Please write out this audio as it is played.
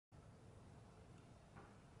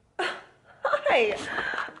Hi!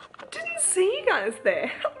 Didn't see you guys there.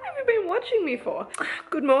 How long have you been watching me for?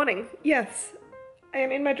 Good morning. Yes, I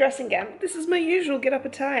am in my dressing gown. This is my usual get-up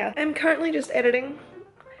attire. I'm currently just editing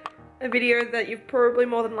a video that you've probably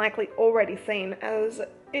more than likely already seen, as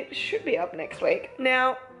it should be up next week.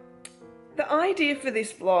 Now, the idea for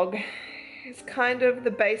this vlog is kind of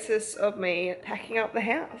the basis of me packing up the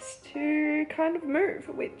house to kind of move,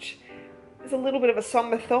 which is a little bit of a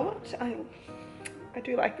somber thought. I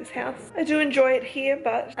do like this house. I do enjoy it here,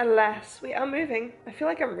 but alas, we are moving. I feel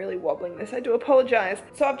like I'm really wobbling this. I do apologize.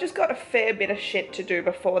 So I've just got a fair bit of shit to do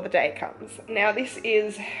before the day comes. Now this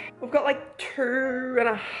is, we've got like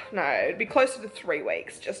it'd be closer to 3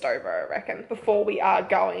 weeks, just over, I reckon, before we are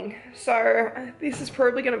going. So this is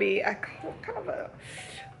probably gonna be a kind of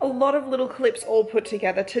a lot of little clips all put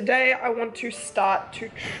together. Today I want to start to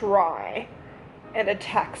try and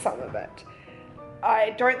attack some of it.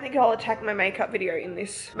 I don't think I'll attack my makeup video in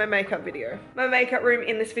this, my makeup room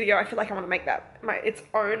in this video. I feel like I want to make that its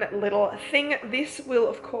own little thing. This will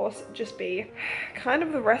of course just be kind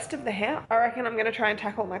of the rest of the house. I reckon I'm gonna try and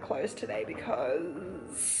tackle my clothes today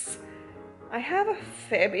because I have a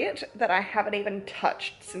fair bit that I haven't even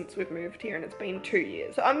touched since we've moved here, and it's been 2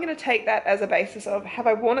 years. So I'm gonna take that as a basis of, have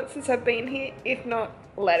I worn it since I've been here? If not,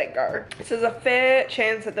 let it go. So there's a fair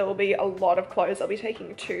chance that there will be a lot of clothes I'll be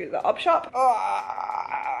taking to the op shop.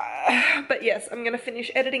 But yes, I'm gonna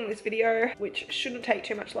finish editing this video, which shouldn't take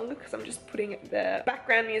too much longer because I'm just putting the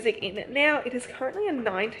background music in it now. It is currently a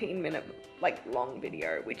 19-minute long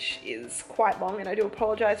video, which is quite long, and I do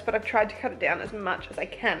apologize, but I've tried to cut it down as much as I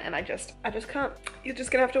can, and I just can't. You're just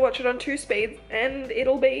gonna have to watch it on 2 speeds, and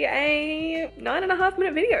it'll be a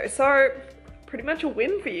 9.5-minute video. So pretty much a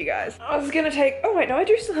win for you guys. I was gonna take, oh wait, no, I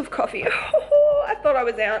do still have coffee. I thought I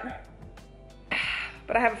was out.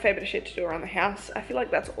 But I have a fair bit of shit to do around the house. I feel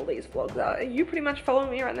like that's all these vlogs are. You pretty much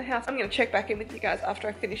following me around the house. I'm gonna check back in with you guys after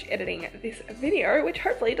I finish editing this video, which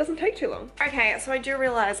hopefully doesn't take too long. Okay, so I do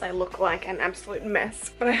realize I look like an absolute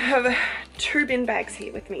mess, but I have 2 bin bags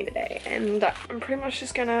here with me today, and I'm pretty much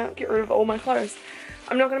just gonna get rid of all my clothes.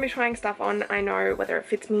 I'm not gonna be trying stuff on. I know whether it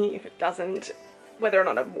fits me, if it doesn't, whether or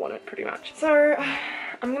not I've worn it pretty much. So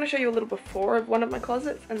I'm gonna show you a little before of one of my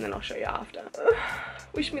closets, and then I'll show you after.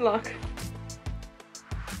 Wish me luck.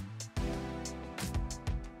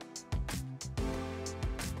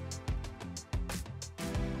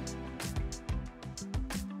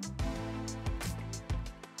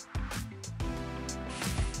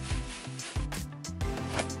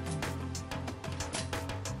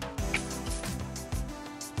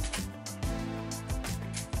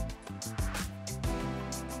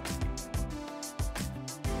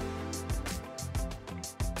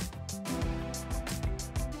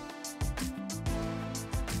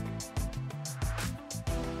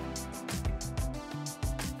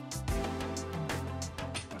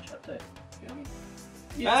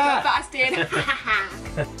 You just got busted.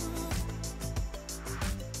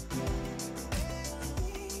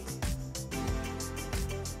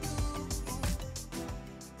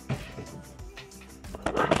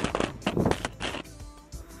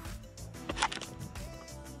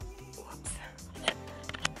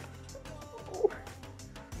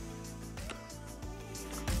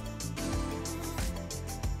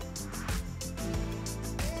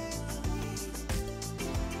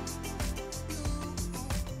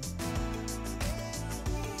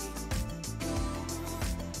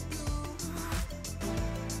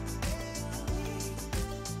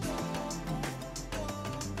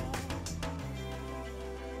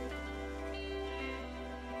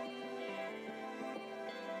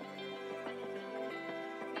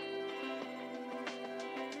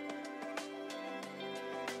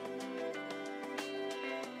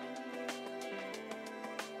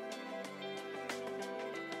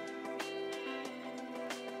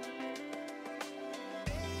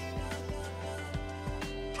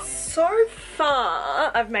 So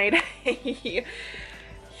far, I've made a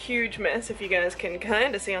huge mess, if you guys can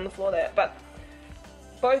kind of see on the floor there, but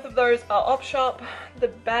both of those are op shop. The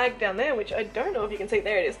bag down there, which I don't know if you can see,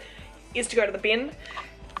 there it is to go to the bin.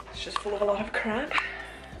 It's just full of a lot of crap.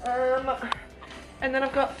 And then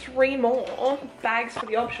I've got 3 more bags for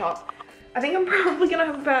the op shop. I think I'm probably gonna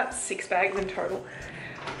have about 6 bags in total,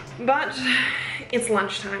 but it's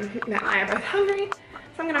lunchtime. Matt and I are both hungry,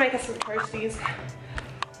 so I'm gonna make us some toasties.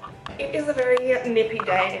 It is a very nippy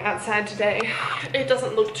day outside today. It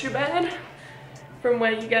doesn't look too bad from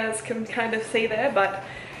where you guys can kind of see there, but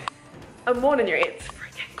I'm warning you, it's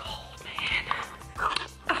freaking cold,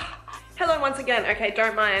 man. Hello once again. Okay,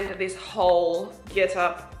 don't mind this whole get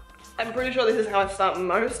up. I'm pretty sure this is how I start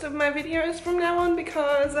most of my videos from now on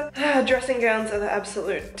because dressing gowns are the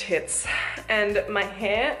absolute tits. and my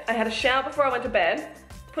hair. I had a shower before I went to bed,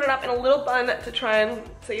 put it up in a little bun to try and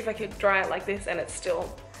see if I could dry it like this, and it's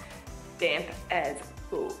still damp as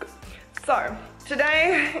fuck. So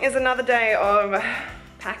today is another day of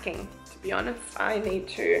packing. To be honest, I need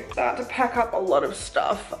to start to pack up a lot of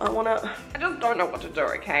stuff. I just don't know what to do,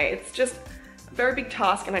 okay? It's just a very big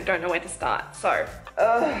task and I don't know where to start. So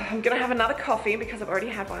I'm gonna have another coffee because I've already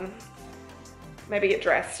had one. Maybe get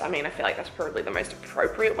dressed. I mean, I feel like that's probably the most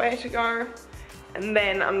appropriate way to go. And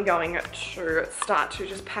then I'm going to start to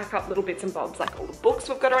just pack up little bits and bobs, like all the books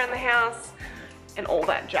we've got around the house and all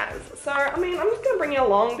that jazz. So, I mean, I'm just gonna bring you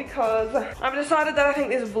along because I've decided that I think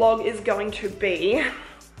this vlog is going to be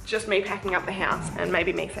just me packing up the house and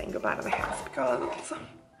maybe me saying goodbye to the house because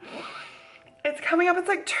it's coming up. It's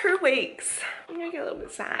like 2 weeks. I'm gonna get a little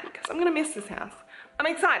bit sad because I'm gonna miss this house. I'm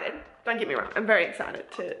excited, don't get me wrong. I'm very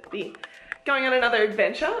excited to be going on another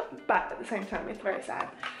adventure, but at the same time, it's very sad.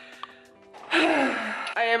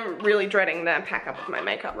 I am really dreading the pack up of my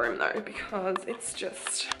makeup room though, because it's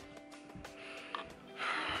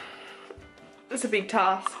a big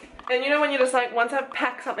task. And you know when you're just like, once I've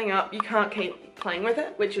packed something up, you can't keep playing with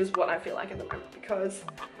it, which is what I feel like at the moment, because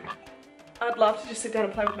I'd love to just sit down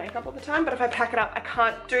and play with makeup all the time, but if I pack it up, I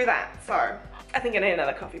can't do that. So I think I need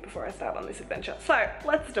another coffee before I start on this adventure. So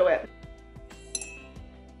let's do it.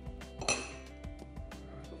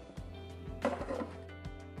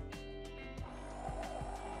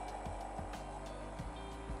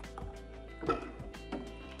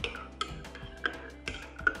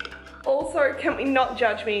 Also, can we not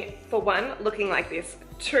judge me for 1, looking like this,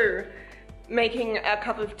 2, making a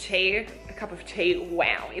cup of tea,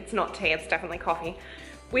 wow, it's not tea, it's definitely coffee,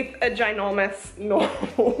 with a ginormous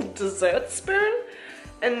normal dessert spoon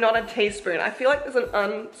and not a teaspoon. I feel like there's an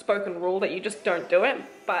unspoken rule that you just don't do it,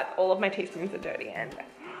 but all of my teaspoons are dirty and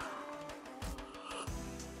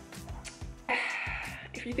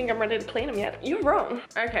if you think I'm ready to clean them yet, you're wrong.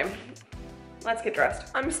 Okay. Let's get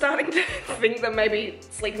dressed. I'm starting to think that maybe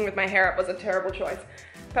sleeping with my hair up was a terrible choice,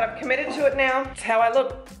 but I've committed to it now. It's how I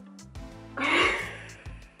look.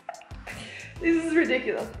 This is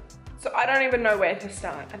ridiculous. So I don't even know where to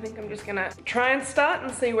start. I think I'm just gonna try and start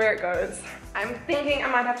and see where it goes. I'm thinking I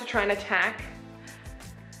might have to try and attack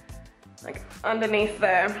like underneath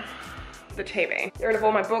the TV. Get rid of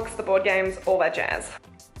all my books, the board games, all that jazz.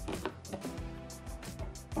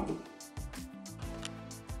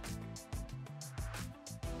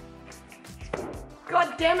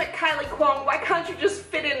 God damn it, Kylie Kwong, why can't you just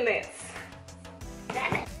fit in this?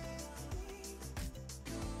 Damn it.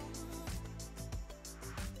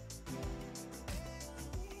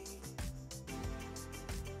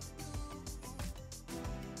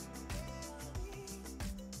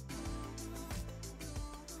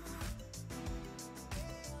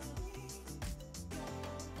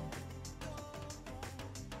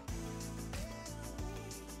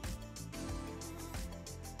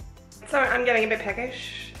 So I'm getting a bit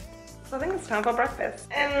peckish, so I think it's time for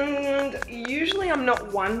breakfast. And usually I'm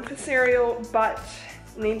not one for cereal, but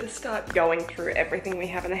need to start going through everything we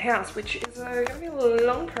have in the house, which is gonna be a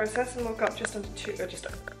long process, and we've got just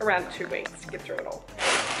around 2 weeks to get through it all.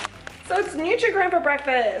 So it's Nutri-Grain for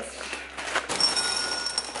breakfast.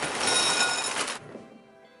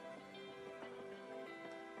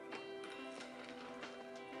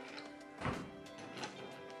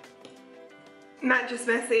 Matt just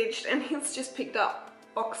messaged and he's just picked up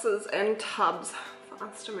boxes and tubs for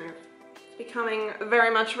us to move. It's becoming very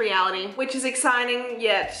much reality, which is exciting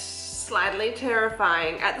yet slightly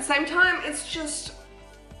terrifying. At the same time, it's just,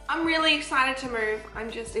 I'm really excited to move.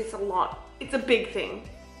 It's a lot. It's a big thing.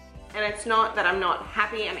 And it's not that I'm not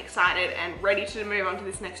happy and excited and ready to move on to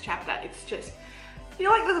this next chapter. It's just, I feel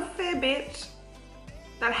like there's a fair bit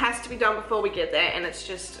that has to be done before we get there, and it's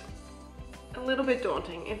just a little bit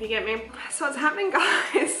daunting, if you get me. So it's happening,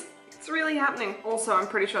 guys. It's really happening. Also, I'm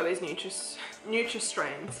pretty sure these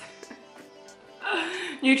Nutri-strains,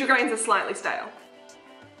 Nutri-Grains are slightly stale.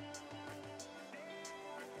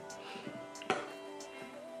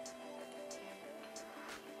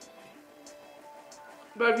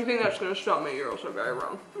 But if you think that's gonna stop me, you're also very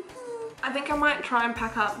wrong. I think I might try and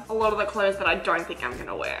pack up a lot of the clothes that I don't think I'm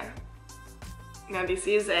gonna wear. Now this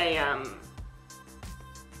is a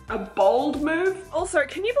bold move. Also,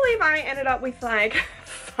 can you believe I ended up with like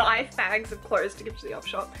 5 bags of clothes to give to the op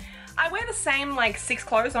shop? I wear the same like 6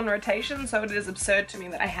 clothes on rotation, so it is absurd to me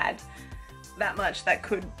that I had that much that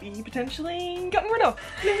could be potentially gotten rid of.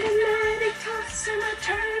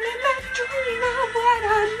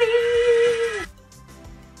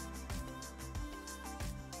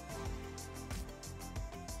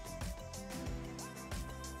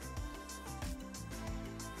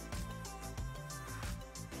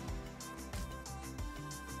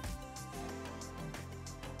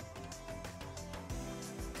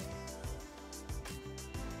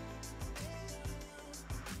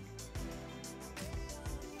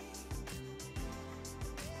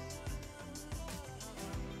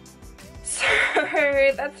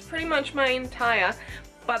 that's pretty much my entire,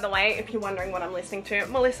 by the way, if you're wondering what I'm listening to,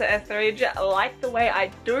 Melissa Etheridge, Like the Way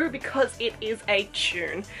I Do, because it is a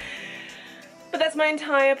tune. But that's my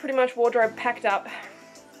entire pretty much wardrobe packed up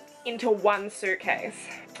into one suitcase.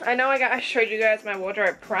 I know I showed you guys my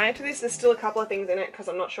wardrobe prior to this. There's still a couple of things in it because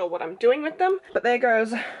I'm not sure what I'm doing with them. But there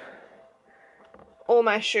goes all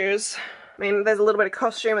my shoes. I mean, there's a little bit of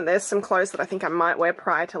costume and there's some clothes that I think I might wear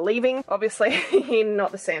prior to leaving. Obviously,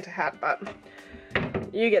 not the Santa hat, but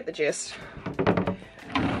you get the gist.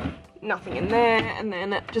 Nothing in there, and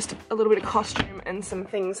then just a little bit of costume and some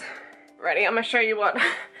things ready. I'm gonna show you what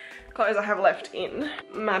clothes I have left in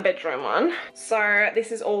my bedroom one. So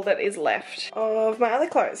this is all that is left of my other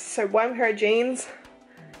clothes. So one pair of jeans,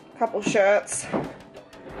 a couple shirts,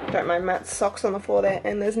 don't mind Matt's socks on the floor there,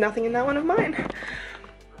 and there's nothing in that one of mine.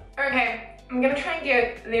 Okay, I'm gonna try and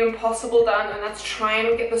get the impossible done, and that's try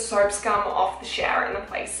and get the soap scum off the shower in the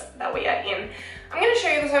place that we are in. I'm gonna show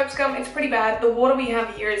you the soap scum. It's pretty bad. The water we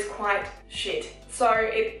have here is quite shit. So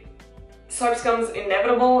soap scum's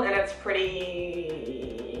inevitable, and it's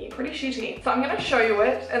pretty shitty. So I'm gonna show you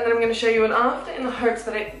it, and then I'm gonna show you an after in the hopes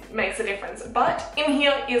that it makes a difference. But in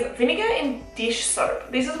here is vinegar and dish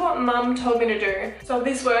soap. This is what Mum told me to do. So if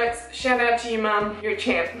this works, shout out to you, Mum. You're a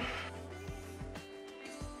champ.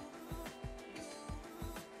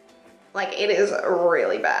 Like, it is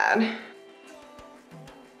really bad.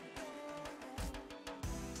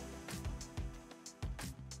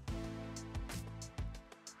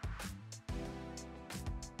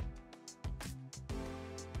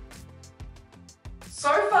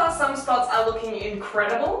 So far, some spots are looking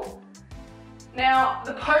incredible. Now,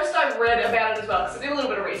 the post I read about it as well, because I did a little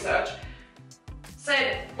bit of research,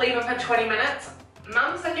 said leave it for 20 minutes.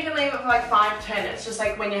 Mum said you can leave it for like 5-10. It's just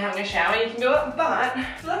like when you're having a shower you can do it, but I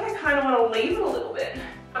feel like I kind of want to leave it a little bit.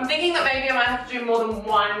 I'm thinking that maybe I might have to do more than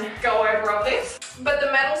one go over of this, but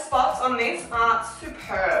the metal spots on this are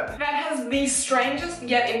superb. That has the strangest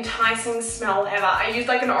yet enticing smell ever. I used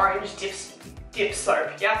like an orange dip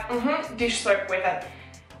soap, yeah, dish soap with it.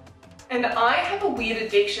 And I have a weird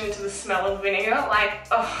addiction to the smell of vinegar, like,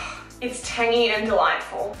 ugh. It's tangy and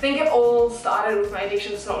delightful. I think it all started with my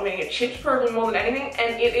addiction to salt vinegar chips, probably more than anything,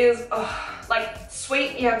 and it is like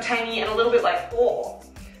sweet, you have tangy, and a little bit like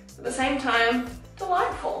at the same time,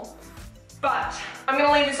 delightful. But I'm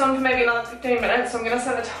gonna leave this on for maybe another 15 minutes, so I'm gonna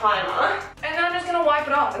set a timer, and then I'm just gonna wipe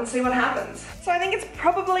it off and see what happens. So I think it's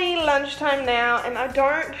probably lunchtime now, and I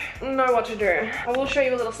don't know what to do. I will show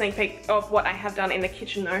you a little sneak peek of what I have done in the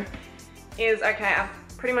kitchen though. Okay, I've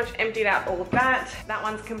pretty much emptied out all of that. That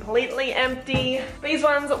one's completely empty. These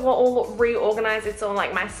ones were all reorganized. It's all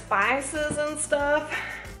like my spices and stuff.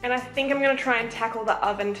 And I think I'm gonna try and tackle the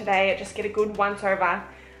oven today, just get a good once over.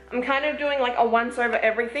 I'm kind of doing like a once over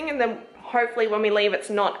everything, and then hopefully when we leave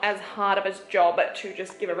it's not as hard of a job to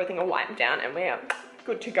just give everything a wipe down and we're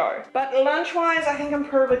good to go. But lunch-wise, I think I'm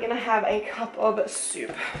probably gonna have a cup of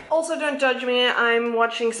soup. Also, don't judge me, I'm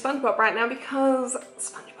watching SpongeBob right now because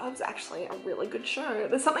SpongeBob's actually a really good show.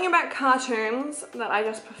 There's something about cartoons that I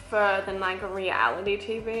just prefer than like reality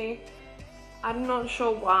TV. I'm not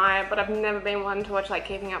sure why, but I've never been one to watch like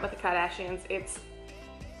Keeping Up with the Kardashians. It's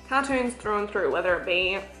cartoons through and through, whether it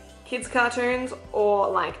be kids cartoons or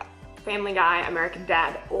like Family Guy, American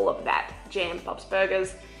Dad, all of that. Jam, Bob's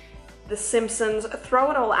Burgers, The Simpsons, throw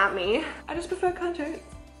it all at me. I just prefer cartoons.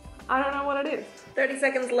 I don't know what it is. 30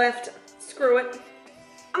 seconds left, screw it.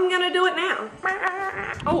 I'm gonna do it now.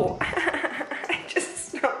 Oh, I just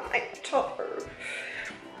smelled my toe.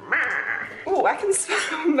 Oh, I can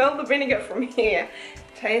smell the vinegar from here.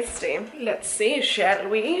 Tasty. Let's see, shall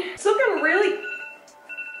we? It's looking really,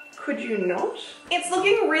 could you not? It's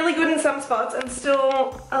looking really good in some spots and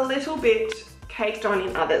still a little bit caked on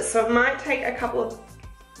in others. So it might take a couple of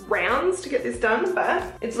rounds to get this done, but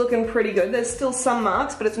it's looking pretty good. There's still some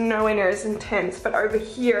marks, but it's nowhere near as intense. But over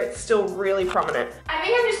here, it's still really prominent. I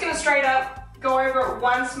think I'm just gonna straight up go over it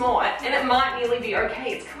once more, and it might nearly be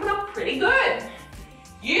okay. It's coming up pretty good.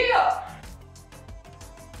 Yeah!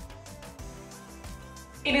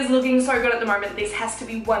 It is looking so good at the moment. This has to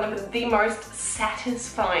be one of the most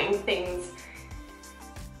satisfying things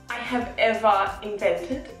I have ever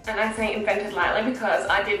invented. And I say invented lightly because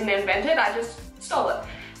I didn't invent it, I just stole it.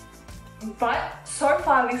 But so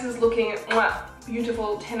far this is looking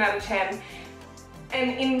beautiful, 10 out of 10.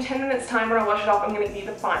 And in 10 minutes time when I wash it off, I'm gonna give you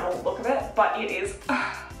the final look of it. But it is,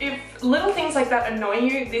 if little things like that annoy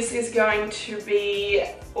you, this is going to be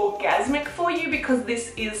orgasmic for you because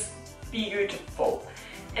this is beautiful.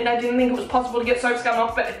 And I didn't think it was possible to get soap scum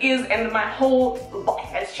off, but it is, and my whole life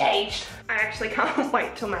has changed. I actually can't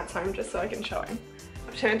wait till Matt's home just so I can show him.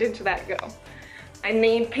 I've turned into that girl. I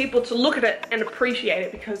need people to look at it and appreciate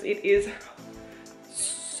it because it is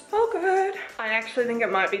so good. I actually think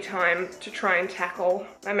it might be time to try and tackle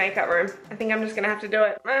my makeup room. I think I'm just gonna have to do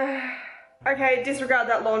it. Okay, disregard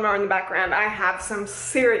that lawnmower in the background. I have some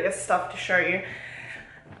serious stuff to show you.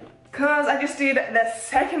 Cause I just did the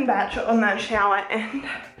second batch on that shower and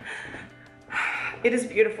it is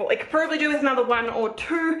beautiful. I could probably do with another 1 or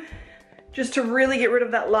 2 just to really get rid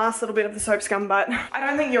of that last little bit of the soap scum, but I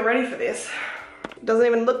don't think you're ready for this. It doesn't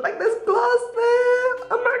even look like there's glass there.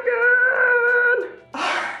 Oh my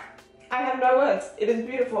God. I have no words. It is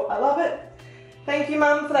beautiful. I love it. Thank you,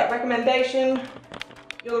 Mum, for that recommendation.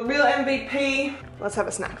 You're the real MVP. Let's have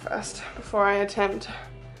a snack first before I attempt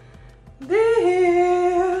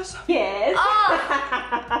this. Yes.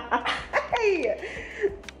 Oh. Hey.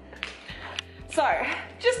 So,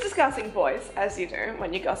 just discussing boys, as you do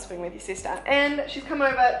when you're gossiping with your sister. And she's come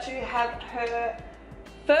over to have her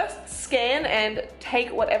first scan and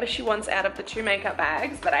take whatever she wants out of the 2 makeup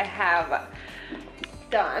bags that I have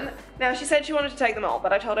done. Now, she said she wanted to take them all,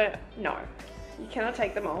 but I told her, no, you cannot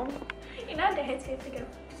take them all. You know the head's here to go.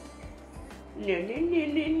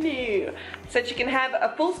 No. Said she can have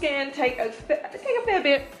a full scan, take a fair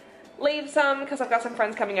bit, leave some, because I've got some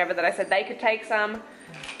friends coming over that I said they could take some.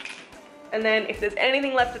 And then if there's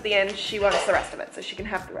anything left at the end, she wants the rest of it, so she can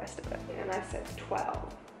have the rest of it. And I said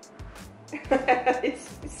 12.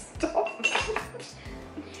 Stop.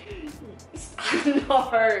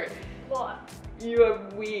 No. What? You are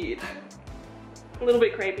weird. A little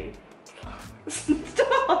bit creepy.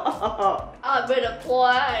 Stop. I'm gonna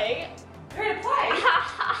play. You're gonna play?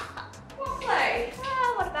 What play?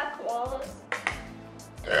 What about koalas?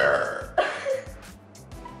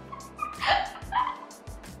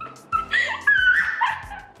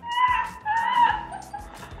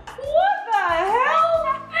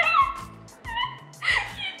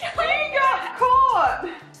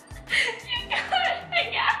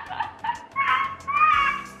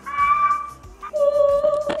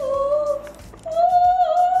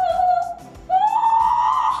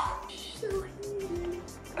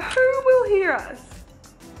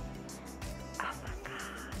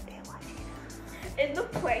 In the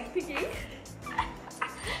play thingy.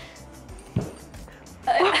 I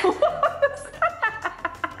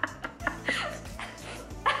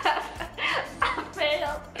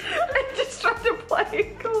just tried to play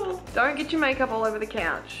it cool. Don't get your makeup all over the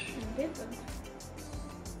couch.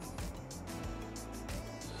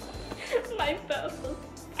 My purple.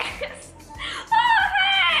 Oh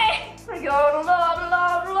hey! I got a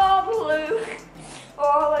lot of blue.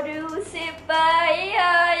 All I do is sit by.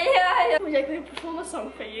 Would you like me to perform a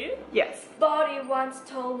song for you? Yes. Body once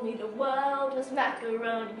told me the world was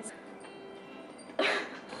macaronis.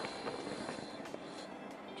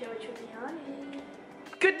 Joey Tribbiani.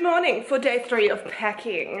 Good morning for day 3 of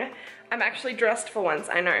packing. I'm actually dressed for once.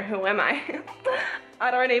 I know, who am I?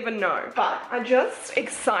 I don't even know. But I just,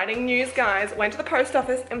 exciting news guys, went to the post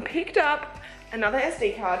office and picked up another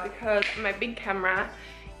SD card because my big camera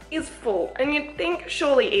is full. And you'd think,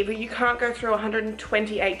 surely Evie, you can't go through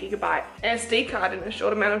 128 gigabyte SD card in a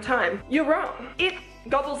short amount of time. You're wrong. It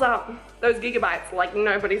gobbles up those gigabytes like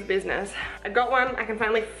nobody's business. I got one, I can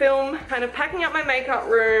finally film kind of packing up my makeup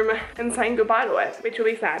room and saying goodbye to it, which will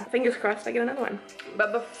be sad. Fingers crossed I get another one.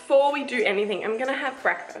 But before we do anything, I'm gonna have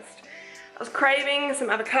breakfast. I was craving some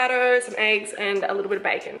avocado, some eggs, and a little bit of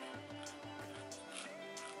bacon.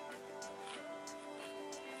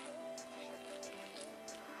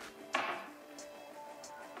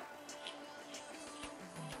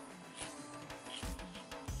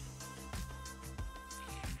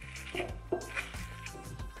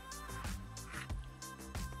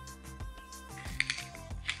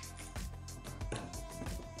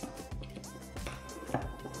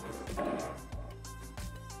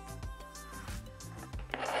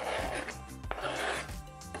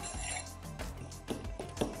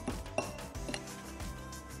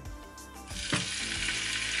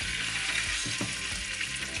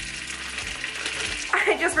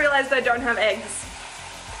 I just realized I don't have eggs.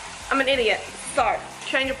 I'm an idiot. So,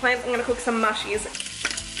 change of plans, I'm gonna cook some mushies.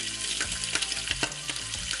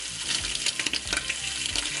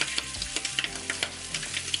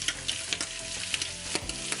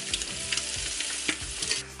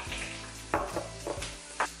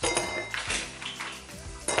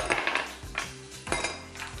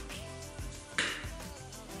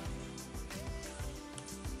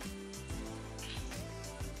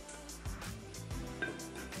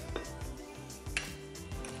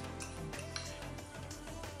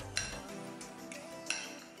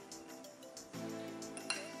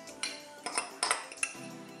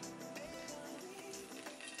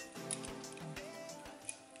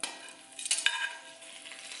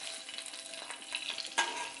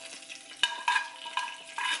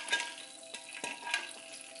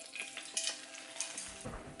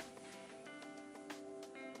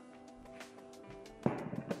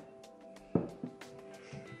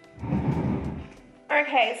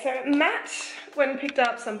 Okay, so Matt went and picked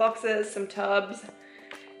up some boxes, some tubs,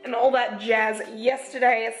 and all that jazz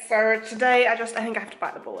yesterday. So today I think I have to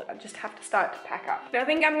bite the bullet. I just have to start to pack up. Now I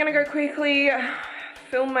think I'm gonna go quickly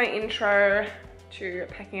film my intro to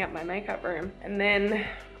packing up my makeup room, and then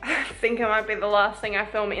I think it might be the last thing I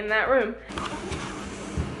film in that room.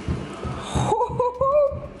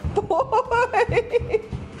 Oh boy!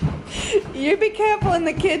 You be careful in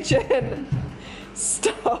the kitchen.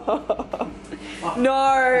 Stop.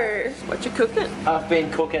 No. What you cooking? I've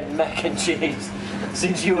been cooking mac and cheese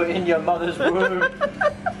since you were in your mother's womb.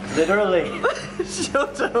 Literally.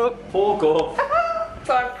 Shut up. Pork off.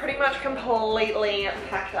 So I've pretty much completely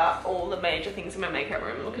packed up all the major things in my makeup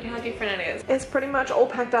room. Look at how different it is. It's pretty much all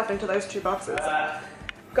packed up into those 2 boxes.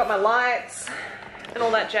 Got my lights and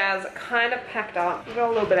all that jazz kind of packed up. We've got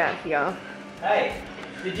a little bit out here. Hey,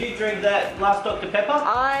 did you drink that last Dr. Pepper?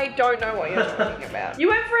 I don't know what you're talking about. You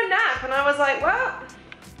went for a nap and I was like, well,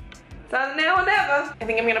 it's either now or never. I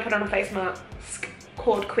think I'm gonna put on a face mask,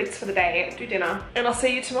 call it quits for the day, do dinner, and I'll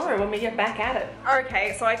see you tomorrow when we get back at it.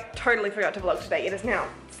 Okay, so I totally forgot to vlog today. It is now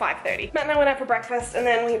 5:30. Matt and I went out for breakfast and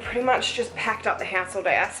then we pretty much just packed up the house all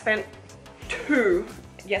day. I spent 2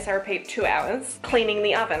 hours cleaning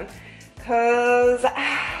the oven because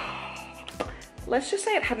let's just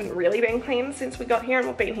say it hadn't really been cleaned since we got here, and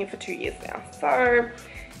we've been here for 2 years now. So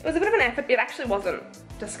it was a bit of an effort. It actually wasn't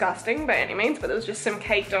disgusting by any means, but there was just some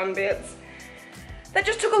caked on bits that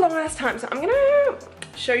just took a long ass time. So I'm gonna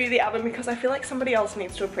show you the oven because I feel like somebody else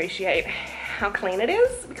needs to appreciate how clean it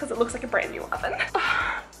is because it looks like a brand new oven.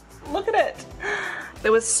 Look at it.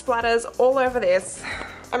 There was splatters all over this.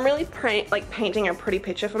 I'm really painting a pretty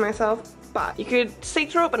picture for myself, but you could see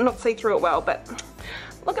through it but not see through it well, but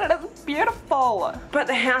look at it, it's beautiful. But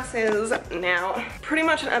the house is now pretty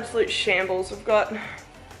much an absolute shambles. We've got,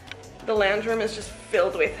 the lounge room is just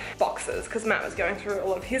filled with boxes because Matt was going through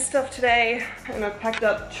all of his stuff today, and I've packed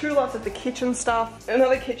up 2 lots of the kitchen stuff,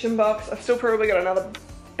 another kitchen box. I've still probably got another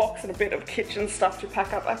box and a bit of kitchen stuff to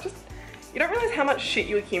pack up. You don't realize how much shit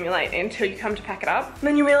you accumulate until you come to pack it up. And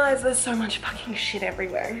then you realize there's so much fucking shit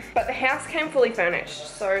everywhere. But the house came fully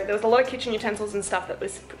furnished, so there was a lot of kitchen utensils and stuff that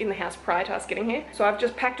was in the house prior to us getting here. So I've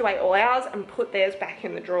just packed away all ours and put theirs back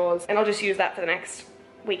in the drawers, and I'll just use that for the next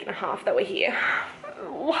week and a half that we're here.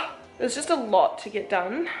 There's just a lot to get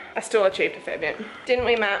done. I still achieved a fair bit. Didn't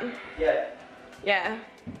we, Matt? Yeah. Yeah.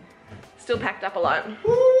 Still packed up a lot.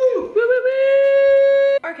 Woo! Woo, woo,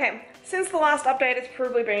 woo! Okay, since the last update, it's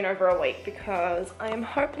probably been over a week because I am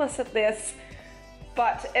hopeless at this,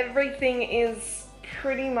 but everything is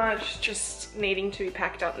pretty much just needing to be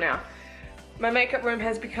packed up now. My makeup room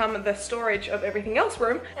has become the storage of everything else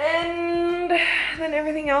room, and then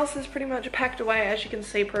everything else is pretty much packed away. As you can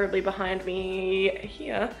see probably behind me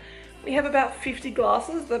here, we have about 50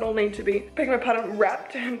 glasses that all need to be, beg my pardon,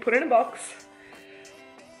 wrapped and put in a box.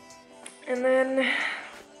 And then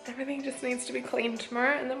everything just needs to be cleaned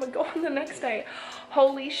tomorrow, and then we're going the next day.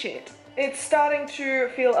 Holy shit. It's starting to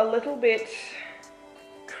feel a little bit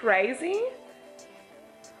crazy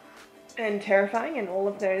and terrifying and all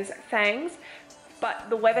of those things, but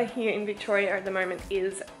the weather here in Victoria at the moment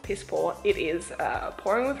is piss poor. It is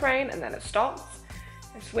pouring with rain and then it stops.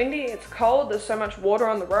 It's windy, it's cold, there's so much water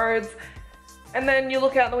on the roads, and then you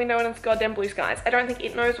look out the window and it's goddamn blue skies. I don't think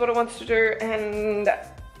it knows what it wants to do, and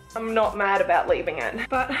I'm not mad about leaving it.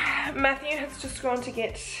 But Matthew has just gone to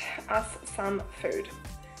get us some food.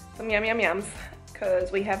 Some yum yum yums,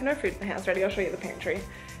 because we have no food in the house ready. I'll show you the pantry.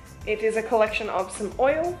 It is a collection of some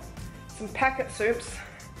oil, some packet soups,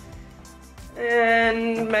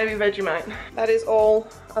 and maybe Vegemite. That is all,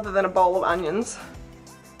 other than a bowl of onions,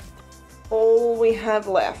 all we have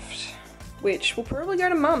left, which will probably go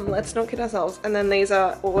to Mum, let's not kid ourselves. And then these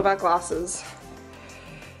are all of our glasses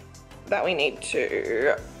that we need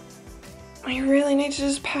to, I really need to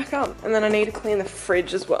just pack up. And then I need to clean the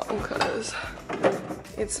fridge as well because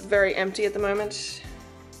it's very empty at the moment,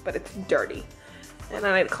 but it's dirty. And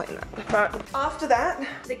I need to clean that. But after that,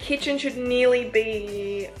 the kitchen should nearly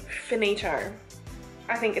be finito.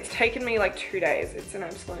 I think it's taken me like 2 days. It's an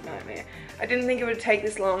absolute nightmare. I didn't think it would take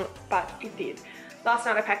this long, but it did. Last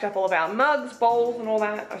night I packed up all of our mugs, bowls and all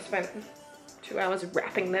that. I spent 2 hours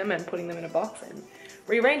wrapping them and putting them in a box and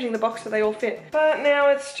rearranging the box so they all fit. But now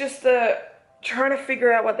it's just trying to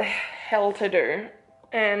figure out what the hell to do.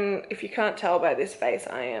 And if you can't tell by this face,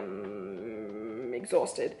 I am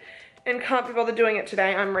exhausted and can't be bothered doing it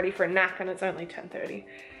today. I'm ready for a nap and it's only 10:30.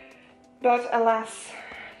 But alas,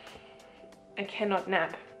 I cannot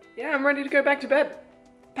nap. Yeah, I'm ready to go back to bed.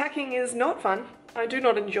 Packing is not fun. I do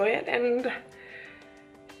not enjoy it, and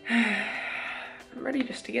I'm ready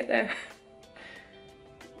just to get there.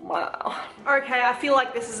 Wow. Okay, I feel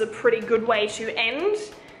like this is a pretty good way to end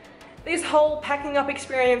this whole packing up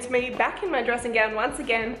experience, me back in my dressing gown once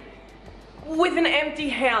again with an empty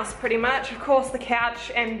house pretty much. Of course the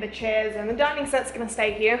couch and the chairs and the dining set's gonna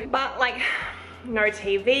stay here, but like no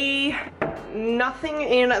TV, nothing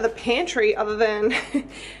in the pantry other than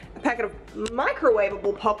a packet of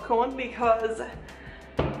microwavable popcorn because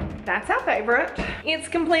that's our favorite. It's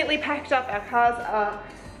completely packed up. Our cars are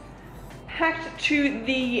packed to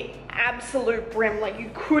the absolute brim, like you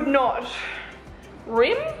could not.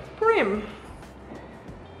 Brim?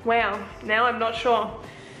 Wow, now I'm not sure.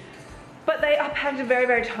 But they are packed very,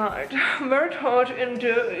 very tight. Very tight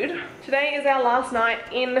indeed. Today is our last night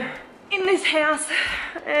in this house,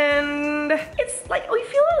 and it's like we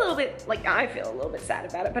feel a little bit, like I feel a little bit sad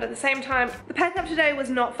about it, but at the same time, the pack up today was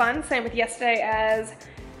not fun. Same with yesterday, as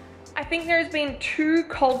I think there's been 2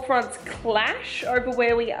 cold fronts clash over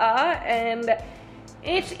where we are, and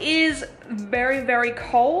it is very, very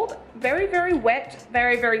cold, very, very wet,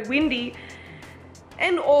 very, very windy,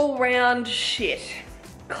 and all round shit.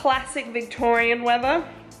 Classic Victorian weather.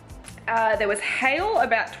 There was hail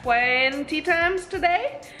about 20 times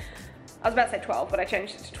today. I was about to say 12, but I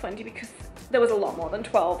changed it to 20 because there was a lot more than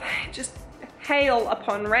 12. Just hail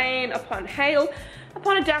upon rain, upon hail,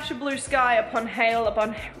 upon a dash of blue sky, upon hail,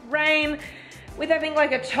 upon rain, with I think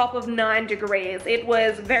like a top of 9 degrees. It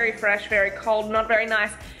was very fresh, very cold, not very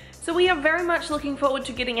nice. So we are very much looking forward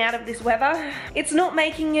to getting out of this weather. It's not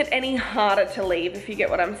making it any harder to leave, if you get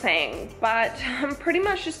what I'm saying. But I'm pretty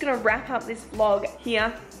much just gonna wrap up this vlog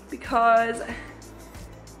here because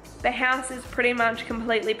the house is pretty much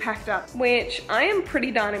completely packed up, which I am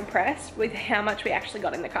pretty darn impressed with how much we actually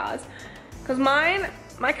got in the cars. Because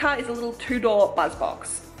my car is a little 2-door buzz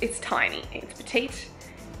box. It's tiny, it's petite.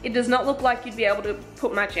 It does not look like you'd be able to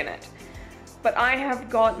put much in it. But I have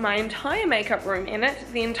got my entire makeup room in it,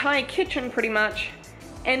 the entire kitchen pretty much,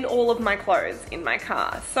 and all of my clothes in my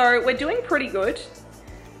car. So we're doing pretty good.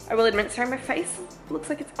 I will admit, sorry, my face looks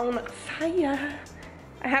like it's on fire.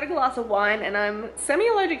 I had a glass of wine and I'm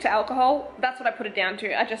semi-allergic to alcohol. That's what I put it down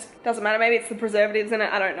to. I just, doesn't matter, maybe it's the preservatives in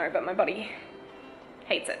it, I don't know, but my body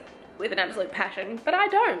hates it with an absolute passion, but I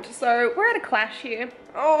don't. So we're at a clash here.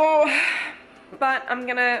 Oh, but I'm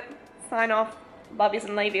gonna sign off, love yous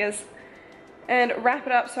and leave yous, and wrap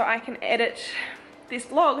it up so I can edit this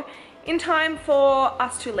vlog in time for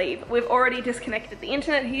us to leave. We've already disconnected the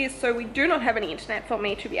internet here, so we do not have any internet for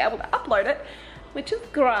me to be able to upload it, which is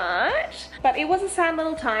great. But it was a sad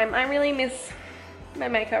little time. I really miss my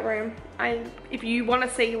makeup room. If you want to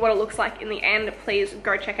see what it looks like in the end, please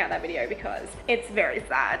go check out that video because it's very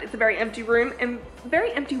sad. It's a very empty room, and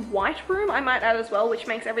very empty white room I might add as well, which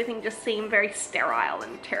makes everything just seem very sterile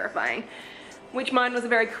and terrifying. Which mine was a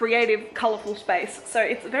very creative, colourful space, so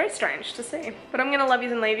it's very strange to see. But I'm gonna love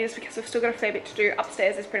yous and leave yous because we've still got a fair bit to do.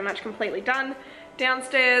 Upstairs is pretty much completely done.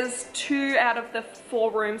 Downstairs, 2 out of the 4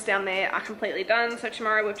 rooms down there are completely done. So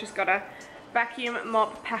tomorrow we've just gotta vacuum,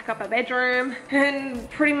 mop, pack up our bedroom, and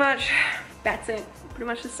pretty much that's it. Pretty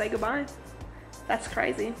much just say goodbye. That's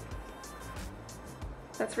crazy.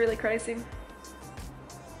 That's really crazy.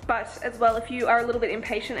 But as well, if you are a little bit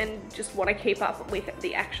impatient and just want to keep up with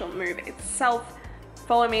the actual move itself,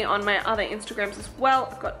 follow me on my other Instagrams as well.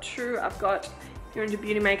 I've got 2. I've got, if you're into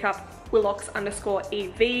beauty makeup,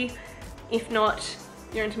 Willox_EV. If not,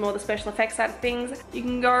 you're into more the special effects side of things, you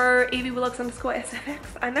can go Evie Willox_SFX.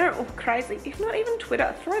 I know, oh, crazy. If not even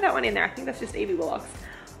Twitter, throw that one in there. I think that's just Evie Willox.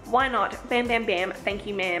 Why not? Bam, bam, bam. Thank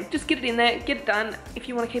you, ma'am. Just get it in there, get it done if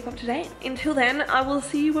you want to keep up to date. Until then, I will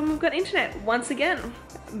see you when we've got internet once again.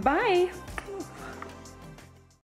 Bye.